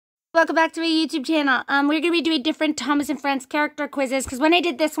Welcome back to my YouTube channel. We're going to be doing different Thomas and Friends character quizzes, because when I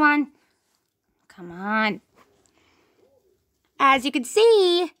did this one, come on. As you can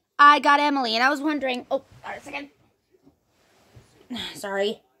see, I got Emily, and I was wondering, hold on a second.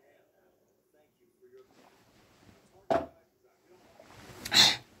 Sorry.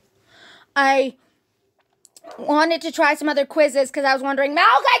 I wanted to try some other quizzes, because I was wondering,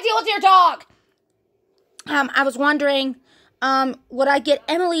 Mal, guys, deal with your dog. I was wondering, would I get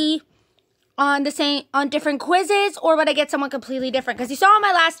Emily on different quizzes, or would I get someone completely different? Because you saw in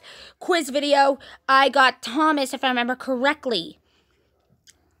my last quiz video, I got Thomas, if I remember correctly.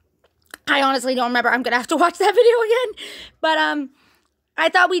 I honestly don't remember. I'm gonna have to watch that video again. But I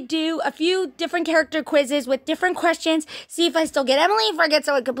thought we'd do a few different character quizzes with different questions, see if I still get Emily, if I get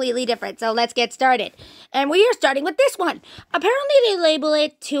someone completely different. So let's get started. And we are starting with this one. Apparently they label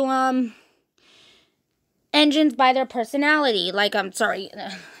it to engines by their personality. Like, I'm sorry,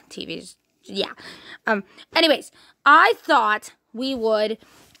 TV's, yeah. Anyways, I thought we would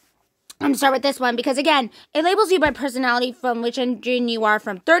start with this one because, again, it labels you by personality from which engine you are,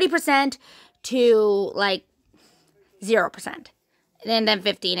 from 30% to, like, 0%. And then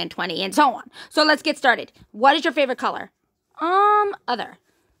 15 and 20 and so on. So let's get started. What is your favorite color? Other.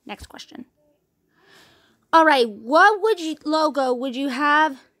 Next question. All right, what logo would you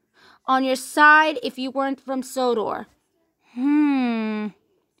have on your side if you weren't from Sodor?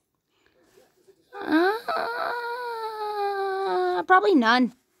 Probably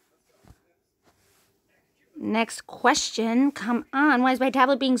none. Next question. Come on. Why is my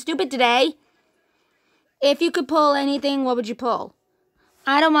tablet being stupid today? If you could pull anything, what would you pull?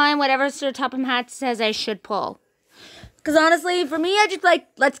 I don't mind whatever Sir Topham Hatt says I should pull. Because honestly, for me, I just like,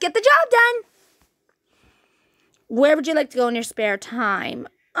 let's get the job done. Where would you like to go in your spare time?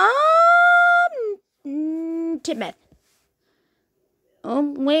 Titmouth.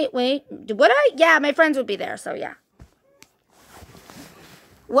 Oh, wait. Would I? Yeah, my friends would be there, so yeah.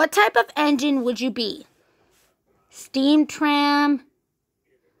 What type of engine would you be? Steam tram?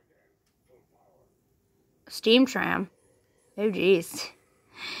 Steam tram? Oh, jeez.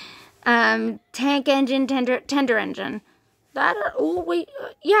 Tank engine, tender engine.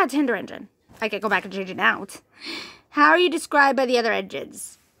 Yeah, tender engine. I could go back and change it out. How are you described by the other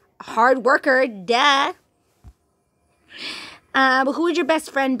engines? Hard worker, duh. Who would your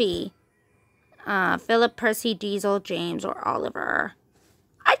best friend be? Philip, Percy, Diesel, James, or Oliver?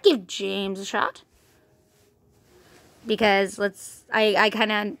 I'd give James a shot. Because I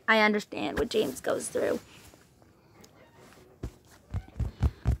understand what James goes through.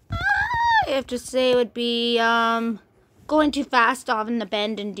 I have to say it would be, going too fast off in the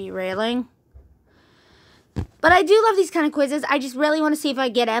bend and derailing. But I do love these kind of quizzes. I just really want to see if I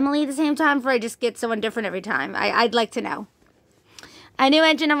get Emily at the same time, or I just get someone different every time. I'd like to know. A new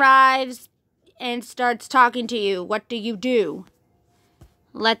engine arrives and starts talking to you. What do you do?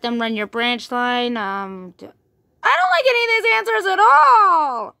 Let them run your branch line. I don't like any of these answers at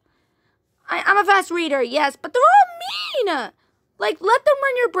all. I'm a fast reader, yes, but they're all mean. Like, let them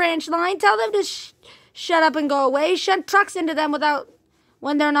run your branch line. Tell them to shut up and go away. Shunt trucks into them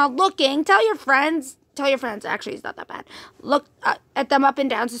when they're not looking. Tell your friends. Actually, it's not that bad. Look at them up and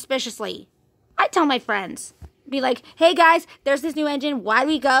down suspiciously. I tell my friends. Be like, hey guys, there's this new engine. Why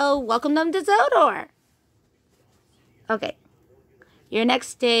we go? Welcome them to Sodor. Okay. Your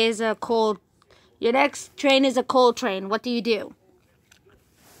next train is a coal train. What do you do?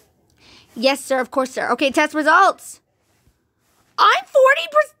 Yes, sir. Of course, sir. Okay, test results. I'm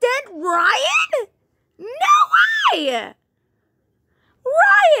 40% Ryan? No way!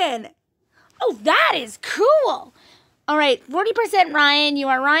 Ryan! Oh, that is cool. All right, 40% Ryan. You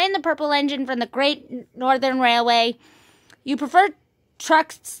are Ryan, the purple engine from the Great Northern Railway. You prefer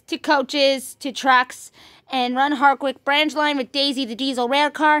trucks to coaches to trucks and run Harkwick branch line with Daisy, the diesel rail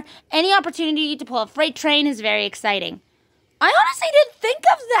car. Any opportunity to pull a freight train is very exciting. I honestly didn't think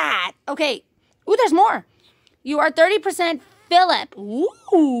of that. Okay. Ooh, there's more. You are 30% Philip.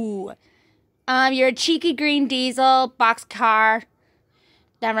 Ooh. You're a cheeky green diesel boxcar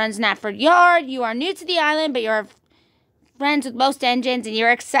that runs Knapford Yard. You are new to the island, but you're friends with most engines, and you're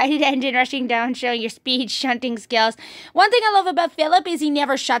excited engine rushing down, showing your speed, shunting skills. One thing I love about Philip is he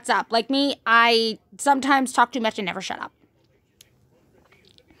never shuts up. Like me, I sometimes talk too much and never shut up.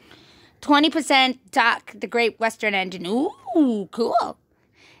 20% Duck, the Great Western engine. Ooh, cool.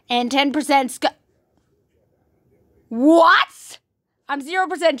 And 10% What? I'm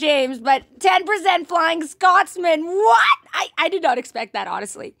 0% James, but 10% Flying Scotsman. What? I did not expect that,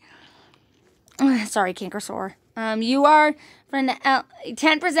 honestly. Sorry, Kinkersore. You are from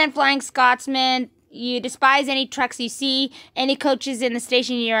 10% Flying Scotsman, You despise any trucks you see. Any coaches in the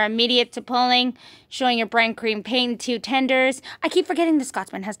station, you're immediate to pulling, showing your brand cream paint and 2 tenders. I keep forgetting the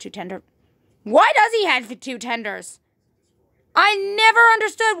Scotsman has 2 tenders. Why does he have 2 tenders? I never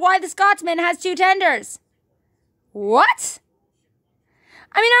understood why the Scotsman has 2 tenders. What?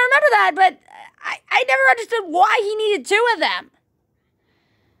 I mean, I remember that, but I never understood why he needed 2 of them.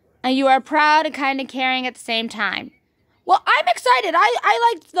 And you are proud and kind of caring at the same time. Well, I'm excited.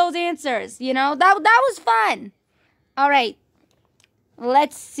 I liked those answers, you know. That was fun. All right.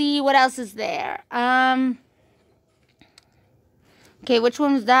 Let's see what else is there. Okay, which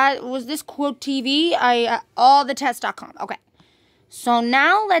one was that? Was this Quote TV? Allthetest.com. Okay. So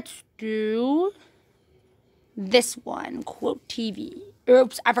now let's do this one, Quote TV.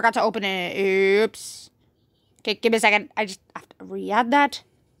 Oops, I forgot to open it. Oops. Okay, give me a second. I just have to re-add that.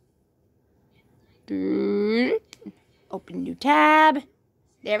 Open new tab.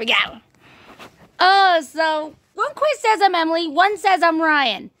 There we go. Oh, so one quiz says I'm Emily, one says I'm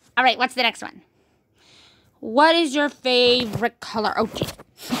Ryan. All right, what's the next one? What is your favorite color? Oh, geez.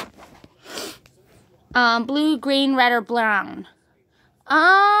 Blue, green, red, or brown?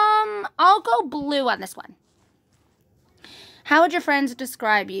 I'll go blue on this one. How would your friends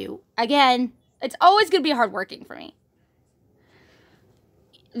describe you? Again, it's always going to be hardworking for me.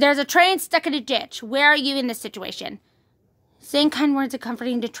 There's a train stuck in a ditch. Where are you in this situation? Saying kind words of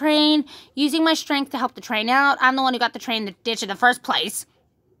comforting to train. Using my strength to help the train out. I'm the one who got the train in the ditch in the first place.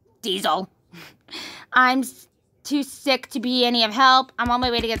 Diesel. I'm too sick to be any of help. I'm on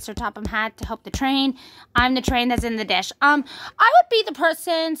my way to get Sir Topham Hatt to help the train. I'm the train that's in the dish. I would be the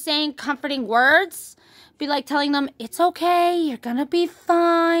person saying comforting words. Be like telling them, it's okay. You're going to be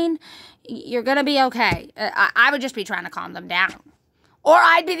fine. You're going to be okay. I would just be trying to calm them down. Or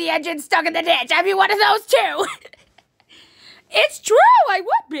I'd be the engine stuck in the ditch. I'd be one of those two. It's true. I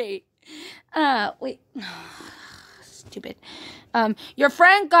would be. Wait. Stupid. Your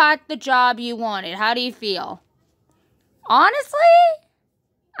friend got the job you wanted. How do you feel? Honestly,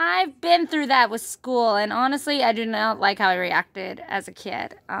 I've been through that with school. And honestly, I do not like how I reacted as a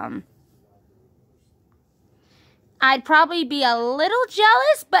kid. I'd probably be a little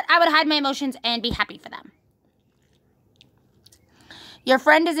jealous, but I would hide my emotions and be happy for them. Your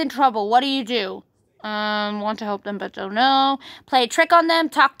friend is in trouble. What do you do? Want to help them, but don't know. Play a trick on them.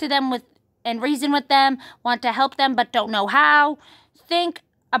 Talk to them and reason with them. Want to help them, but don't know how. Think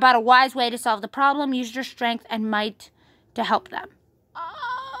about a wise way to solve the problem. Use your strength and might to help them.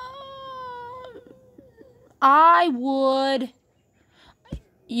 I would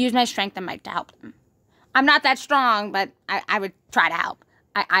use my strength and might to help them. I'm not that strong, but I would try to help.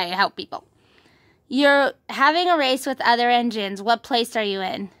 I help people. You're having a race with other engines. What place are you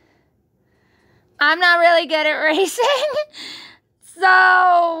in? I'm not really good at racing.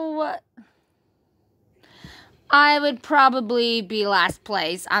 So I would probably be last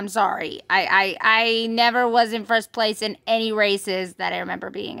place. I'm sorry. I never was in first place in any races that I remember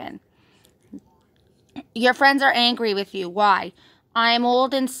being in. Your friends are angry with you. Why? I'm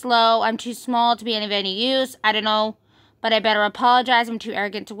old and slow. I'm too small to be of any use. I don't know, but I better apologize. I'm too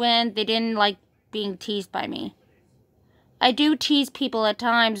arrogant to win. They didn't like being teased by me. I do tease people at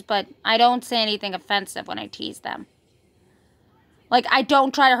times, but I don't say anything offensive when I tease them. Like, I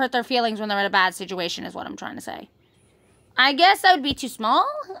don't try to hurt their feelings when they're in a bad situation is what I'm trying to say. I guess I would be too small.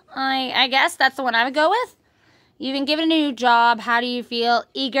 I guess that's the one I would go with. You've been given a new job. How do you feel?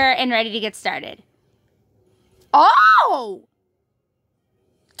 Eager and ready to get started. Oh!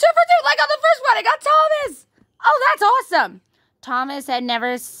 2 for 2, like on the first one. I got Thomas. Oh, that's awesome. Thomas had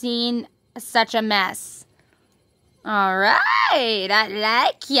never seen such a mess. All right. I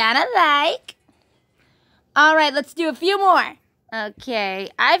like, kinda like. All right, let's do a few more. Okay,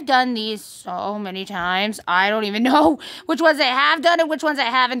 I've done these so many times. I don't even know which ones I have done and which ones I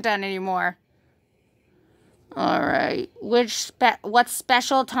haven't done anymore. All right. What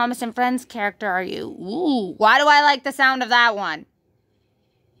special Thomas and Friends character are you? Ooh, why do I like the sound of that one?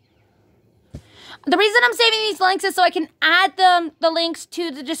 The reason I'm saving these links is so I can add the links to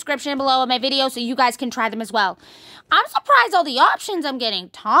the description below of my video so you guys can try them as well. I'm surprised all the options I'm getting.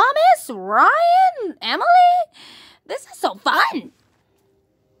 Thomas, Ryan, Emily. This is so fun.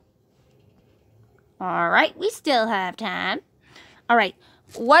 All right, we still have time. All right,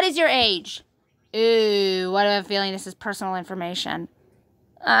 what is your age? Ooh, what do I have a feeling this is personal information?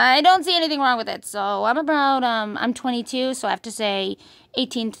 I don't see anything wrong with it. So I'm 22, so I have to say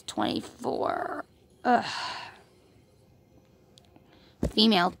 18 to 24. Ugh.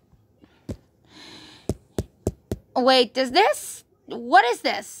 Female. Wait, what is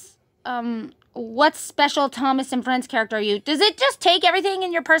this? What special Thomas and Friends character are you? Does it just take everything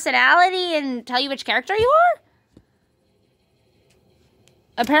in your personality and tell you which character you are?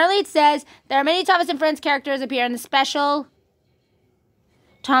 Apparently it says, there are many Thomas and Friends characters appear in the special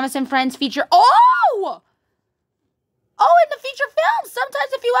Thomas and Friends feature. Oh! Oh, in the feature film.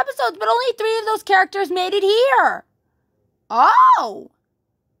 Sometimes a few episodes, but only 3 of those characters made it here. Oh!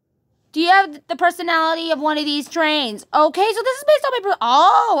 Do you have the personality of one of these trains? Okay, so this is based on my...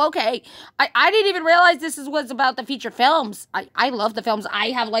 Oh, okay. I didn't even realize this was about the feature films. I love the films. I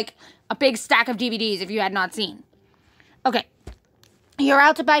have, like, a big stack of DVDs if you had not seen. Okay. You're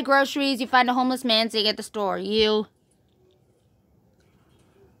out to buy groceries. You find a homeless man sitting at the store.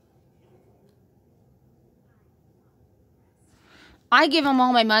 I give him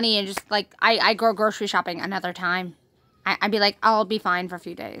all my money and just, like, I go grocery shopping another time. I'd be like, I'll be fine for a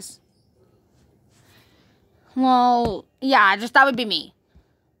few days. Well, yeah, just that would be me.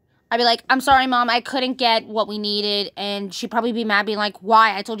 I'd be like, I'm sorry, Mom, I couldn't get what we needed. And she'd probably be mad, being like,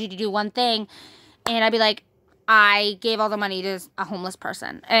 why? I told you to do one thing. And I'd be like, I gave all the money to a homeless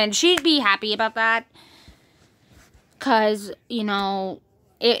person. And she'd be happy about that. Because, you know,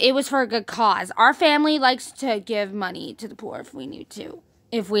 it was for a good cause. Our family likes to give money to the poor if we need to.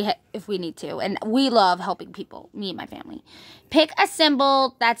 If we need to. And we love helping people, me and my family. Pick a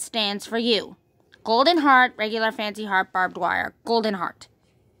symbol that stands for you. Golden heart, regular fancy heart, barbed wire. Golden heart.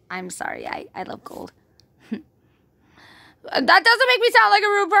 I'm sorry, I love gold. That doesn't make me sound like a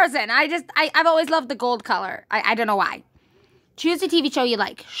rude person. I've always loved the gold color. I don't know why. Choose a TV show you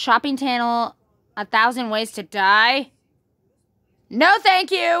like. Shopping Channel, 1,000 Ways to Die. No,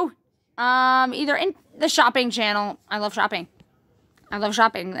 thank you. Either in the Shopping Channel. I love shopping.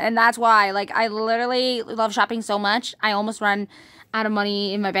 And that's why, like, I literally love shopping so much. I almost run out of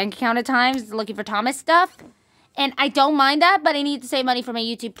money in my bank account at times looking for Thomas stuff. And I don't mind that, but I need to save money for my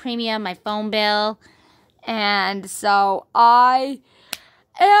YouTube Premium, my phone bill. And so I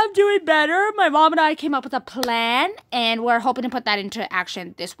am doing better. My mom and I came up with a plan, and we're hoping to put that into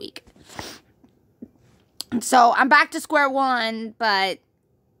action this week. So I'm back to square one, but,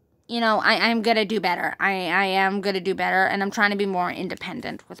 you know, I'm going to do better. I am going to do better, and I'm trying to be more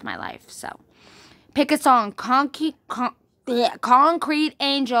independent with my life. So pick a song. Concrete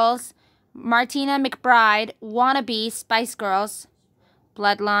Angels, Martina McBride, Wannabe, Spice Girls,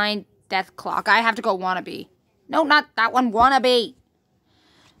 Bloodline, Death Clock. I have to go Wannabe. No, not that one. Wannabe.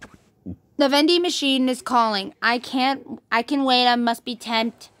 The vending machine is calling. I can wait. I must be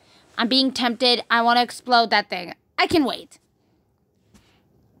tempted. I'm being tempted. I want to explode that thing. I can wait.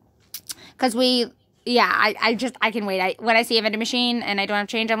 Because I can wait. When I see a vending machine and I don't have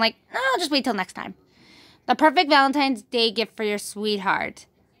change, I'm like, no, I'll just wait till next time. The perfect Valentine's Day gift for your sweetheart.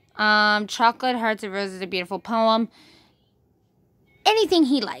 Chocolate Hearts and Roses is a beautiful poem. Anything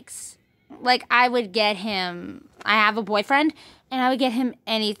he likes. Like, I would get him... I have a boyfriend, and I would get him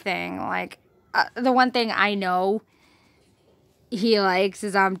anything. Like, the one thing I know he likes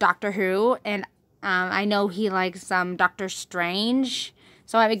is Doctor Who, and I know he likes Doctor Strange,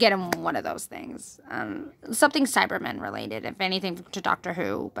 so I would get him one of those things. Something Cybermen related, if anything, to Doctor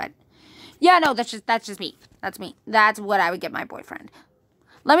Who, but... Yeah, no, that's just me. That's me. That's what I would get my boyfriend.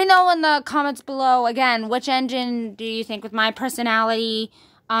 Let me know in the comments below, again, which engine do you think with my personality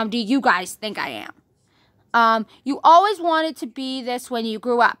do you guys think I am? You always wanted to be this when you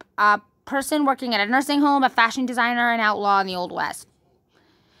grew up. A person working at a nursing home, a fashion designer, an outlaw in the Old West.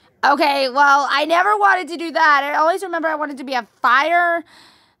 Okay, well, I never wanted to do that. I always remember I wanted to be a fireman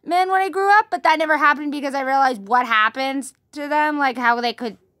when I grew up, but that never happened because I realized what happens to them, like how they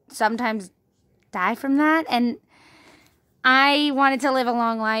could sometimes die from that, and I wanted to live a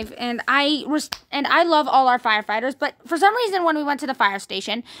long life, and I love all our firefighters, but for some reason when we went to the fire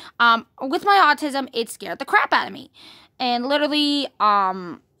station, with my autism, it scared the crap out of me, and literally,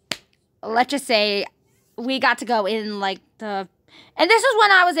 let's just say, we got to go in, like, and this is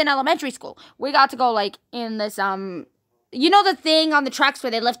when I was in elementary school, we got to go, like, in this, you know the thing on the trucks where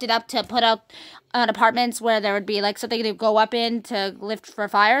they lift it up to put out on apartments where there would be like something to go up in to lift for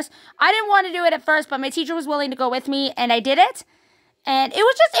fires? I didn't want to do it at first, but my teacher was willing to go with me, and I did it. And it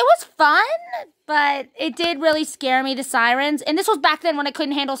was fun, but it did really scare me, the sirens. And this was back then when I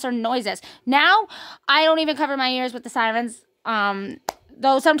couldn't handle certain noises. Now, I don't even cover my ears with the sirens.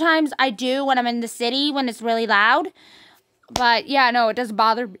 Though sometimes I do when I'm in the city when it's really loud. But yeah, no, it doesn't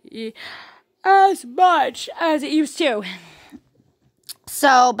bother me as much as it used to.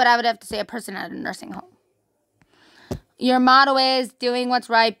 So, but I would have to say a person at a nursing home. Your motto is doing what's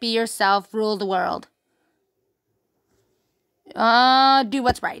right, be yourself, rule the world. Do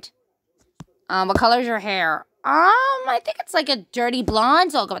what's right. What color is your hair? I think it's like a dirty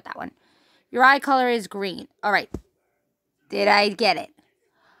blonde, so I'll go with that one. Your eye color is green. All right. Did I get it?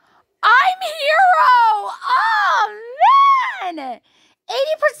 I'm hero! Oh, man! 80%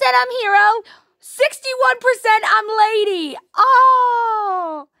 I'm hero. 61% I'm lady.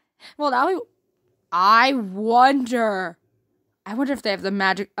 Oh! Well, now I wonder. I wonder if they have the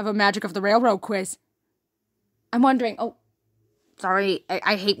magic of the railroad quiz. I'm wondering. Oh, sorry.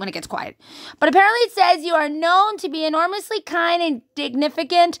 I hate when it gets quiet. But apparently it says you are known to be enormously kind and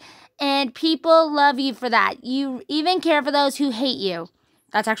dignificant, and people love you for that. You even care for those who hate you.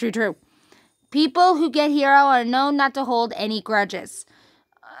 That's actually true. People who get hero are known not to hold any grudges.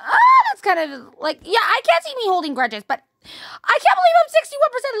 That's kind of like, yeah, I can't see me holding grudges, but I can't believe I'm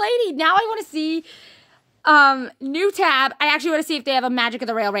 61% lady. Now I want to see new tab. I actually want to see if they have a Magic of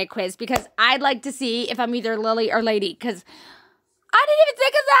the Railway quiz, because I'd like to see if I'm either Lily or Lady, because I didn't even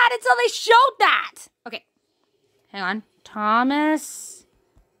think of that until they showed that. Okay, hang on. Thomas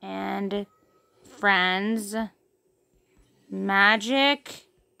and Friends Magic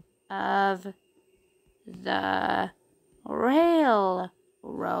of the Railroad.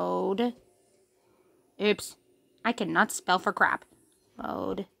 Oops, I cannot spell for crap.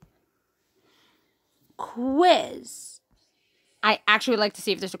 Road quiz. I actually would like to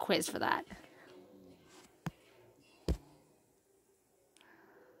see if there's a quiz for that.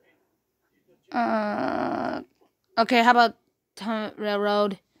 Okay, how about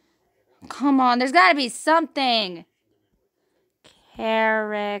railroad? Come on, there's got to be something.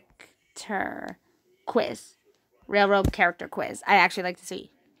 Character quiz. Railroad character quiz. I actually like to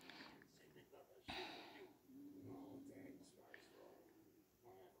see.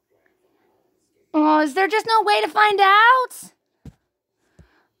 Oh, is there just no way to find out?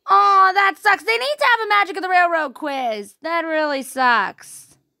 Oh, that sucks. They need to have a Magic of the Railroad quiz. That really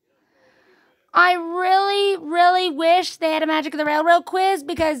sucks. I really, really wish they had a Magic of the Railroad quiz,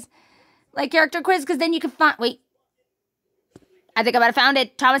 because, like, character quiz, because then you could find, wait. I think I might have found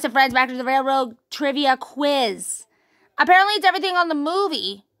it. Thomas and Friends Magic of the Railroad trivia quiz. Apparently it's everything on the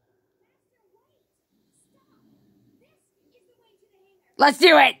movie. Let's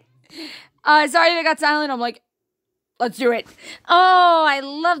do it. Sorry if I got silent. I'm like, let's do it. Oh, I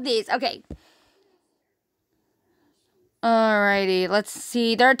love these. Okay. Alrighty, let's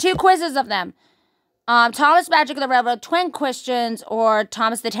see. There are 2 quizzes of them. Thomas Magic of the Railroad 20 questions, or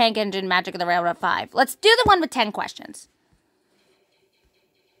Thomas the Tank Engine Magic of the Railroad 5. Let's do the one with 10 questions.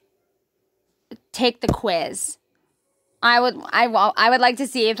 Take the quiz. I would like to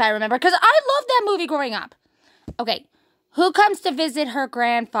see if I remember, because I loved that movie growing up. Okay. Who comes to visit her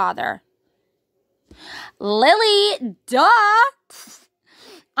grandfather? Lily, duh.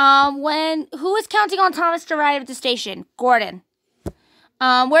 Who is counting on Thomas to arrive at the station? Gordon.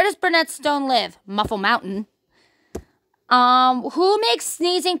 Where does Burnett Stone live? Muffle Mountain. Who makes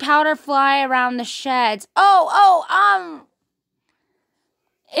sneezing powder fly around the sheds?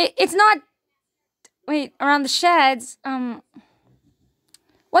 It's not, wait, around the sheds. Wasn't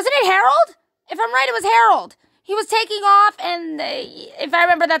it Harold? If I'm right, it was Harold. He was taking off, and if I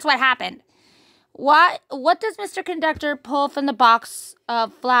remember, that's what happened. What does Mr. Conductor pull from the box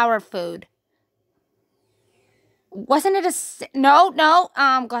of flower food? Wasn't it no,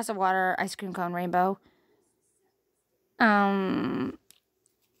 glass of water, ice cream cone, rainbow.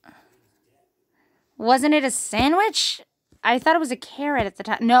 Wasn't it a sandwich? I thought it was a carrot at the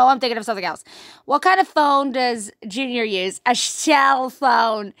time. No, I'm thinking of something else. What kind of phone does Junior use? A shell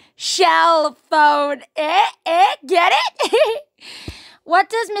phone. Shell phone. Get it? What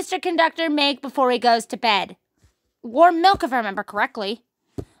does Mr. Conductor make before he goes to bed? Warm milk, if I remember correctly.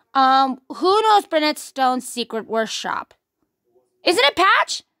 Who knows Burnett Stone's secret workshop? Isn't it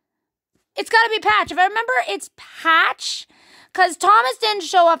Patch? It's got to be Patch. If I remember, it's Patch. Because Thomas didn't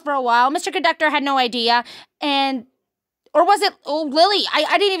show up for a while. Mr. Conductor had no idea. Or was it Lily?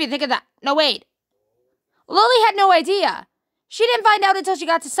 I didn't even think of that. No, wait. Lily had no idea. She didn't find out until she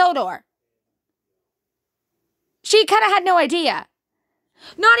got to Sodor. She kind of had no idea.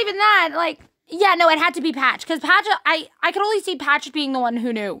 Not even that. Yeah, no, it had to be Patch. Because Patch, I could only see Patch being the one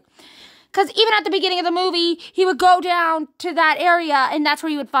who knew. Because even at the beginning of the movie, he would go down to that area, and that's where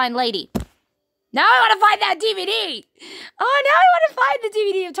he would find Lady. Now I want to find that DVD. Oh, now I want to find the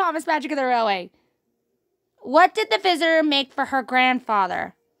DVD of Thomas Magic of the Railway. What did the visitor make for her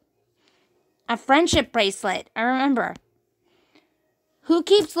grandfather? A friendship bracelet. I remember. Who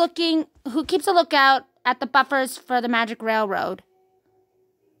keeps a lookout at the buffers for the Magic Railroad?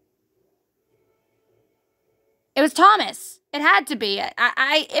 It was Thomas. It had to be.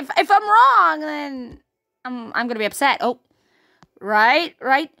 If I'm wrong, then I'm gonna be upset. Oh, right.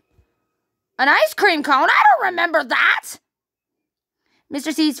 An ice cream cone. I don't remember that.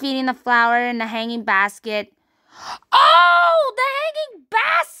 Mr. C's feeding the flower in the hanging basket. Oh, the hanging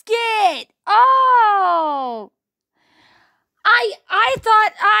basket! Oh! I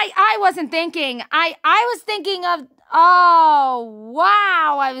thought I wasn't thinking. I was thinking of, oh,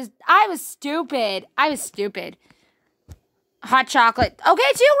 wow. I was stupid. I was stupid. Hot chocolate.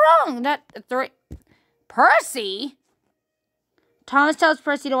 Okay, 2 wrong. That 3. Percy? Thomas tells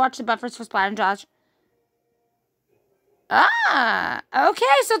Percy to watch the buffers for Splat and Josh. Ah, okay,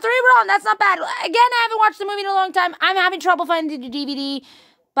 so 3 wrong. That's not bad. Again, I haven't watched the movie in a long time. I'm having trouble finding the DVD.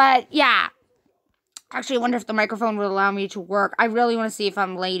 But, yeah. Actually, I wonder if the microphone will allow me to work. I really want to see if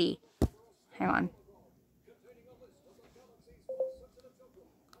I'm lady. Hang on.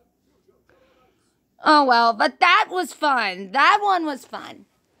 Oh, well, but that was fun. That one was fun.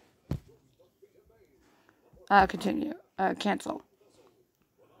 Continue. Cancel.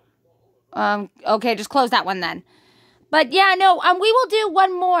 Okay, just close that one then. But yeah, no, we will do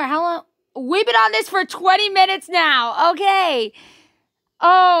one more. How long? We've been on this for 20 minutes now. Okay.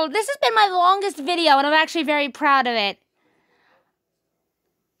 Oh, this has been my longest video, and I'm actually very proud of it.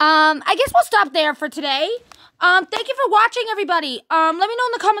 I guess we'll stop there for today. Thank you for watching, everybody. Let me know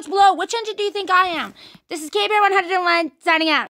in the comments below, which engine do you think I am? This is KB109 signing out.